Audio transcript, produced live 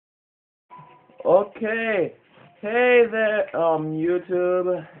Okay. Hey there,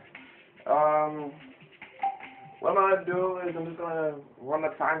 YouTube. Um, what I'm gonna do is I'm just gonna run a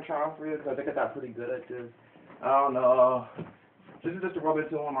time trial for you because I think I got pretty good at this. I don't know. This is just to rub it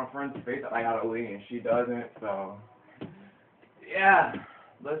to one of my friend's face that I got a Wii and she doesn't, so yeah.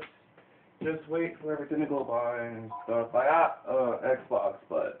 Let's just wait for everything to go by and stuff. I got Xbox,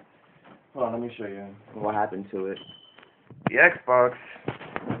 but hold on, let me show you what happened to it. The Xbox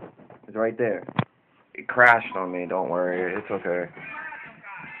is right there. It crashed on me, don't worry, it's okay.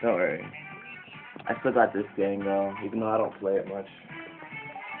 Don't worry. I still got this game though, even though I don't play it much.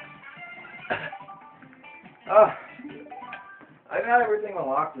 Ah, I got everything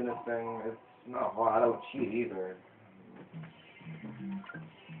unlocked in this thing. It's not hard. I don't cheat either.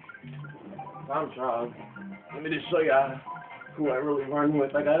 I'm trying. Let me just show you who I really run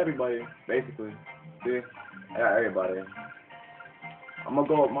with. I got everybody, basically. See? I got everybody. I'm gonna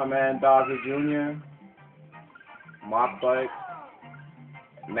go with my man Dodger Jr., Mock Bike,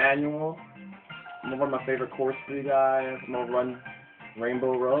 Manual. I'm gonna run my favorite course 3 guy. I'm gonna run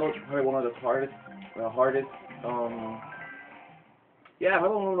Rainbow Road. Probably one of the hardest, yeah,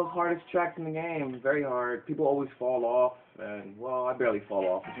 probably one of those hardest tracks in the game. Very hard. People always fall off, and well, I barely fall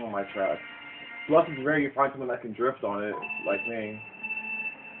off. It's one of my tracks. Plus, it's rare you find someone that can drift on it, like me.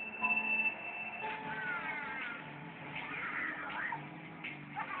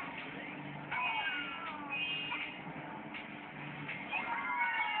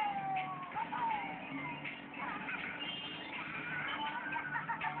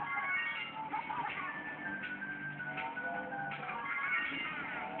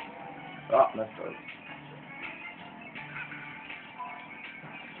 Oh, messed up.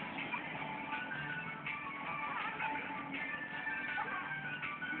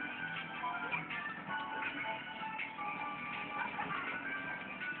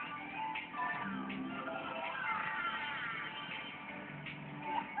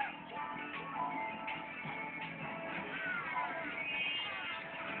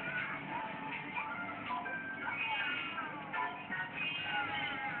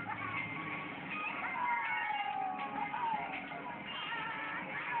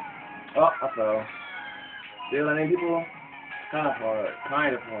 Oh, I fell. See what I mean, people? Kind of hard.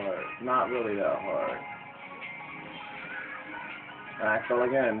 Kind of hard. Not really that hard. And I fell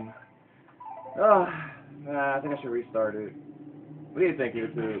again. Oh, nah, I think I should restart it. What do you think,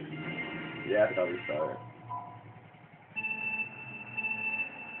 YouTube? Yeah, I think I'll restart it.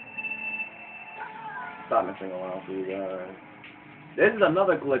 Stop messing around for you guys. This is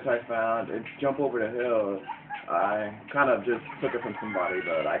another glitch I found. It's jump over the hill. I kind of just took it from somebody,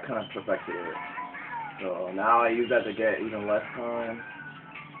 but I kind of perfected it. So now I use that to get even less time.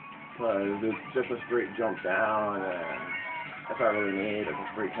 Because it's just a straight jump down, and that's all I really need, is a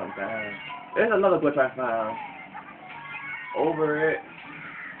straight jump down. There's another glitch I found. Over it.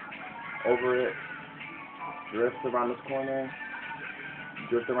 Over it. Drift around this corner.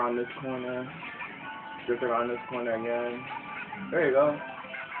 Drift around this corner. Drift around this corner again. There you go.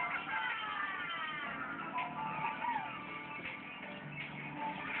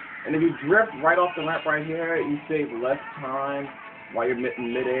 And if you drift right off the ramp right here, you save less time while you're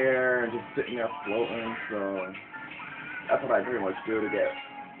in midair and just sitting there floating. So that's what I pretty much do to get.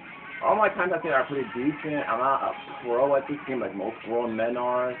 All my times I think are pretty decent. I'm not a pro at this game like most grown men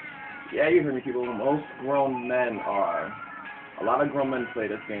are. Yeah, you heard me, people. Most grown men are. A lot of grown men play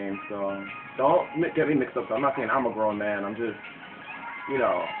this game, so don't get me mixed up. I'm not saying I'm a grown man. I'm just, you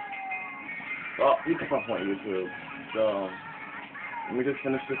know. Well, you can my point, YouTube. So let me just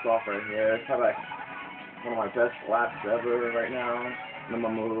finish this off right here. It's kind of like one of my best laps ever right now. I'm in my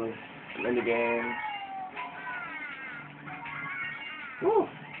mood. I'm in the game. Woo!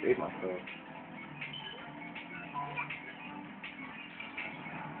 Save myself.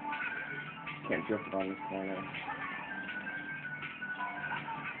 Can't drift it on this corner.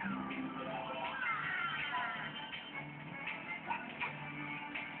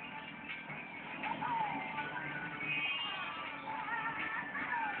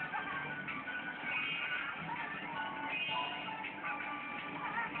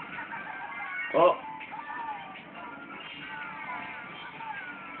 Oh!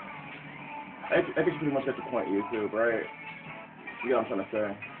 I think you pretty much get the point, YouTube, right? You know what I'm trying to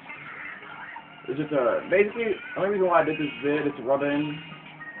say. It's just basically, the only reason why I did this vid is to rub in.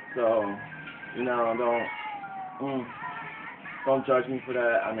 So, you know, don't judge me for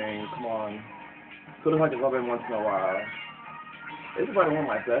that. I mean, come on. Could have liked to rub in once in a while. This is probably one of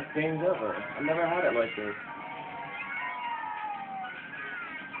my best games ever. I've never had it like this.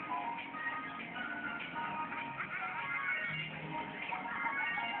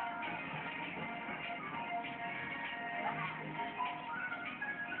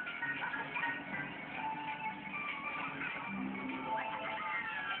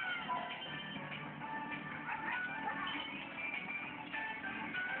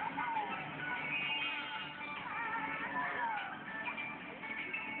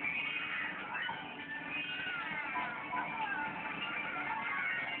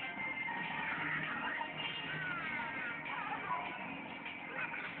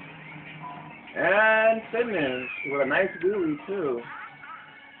 And finished with a nice wheelie too.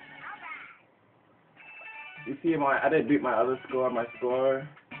 You see I didn't beat my other score. My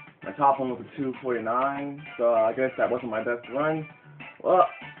top one was a 249, so I guess that wasn't my best run. Well,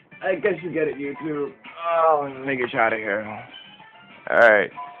 I guess you get it, YouTube. Oh, let me get you out of here.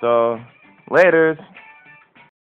 Alright, so, laters.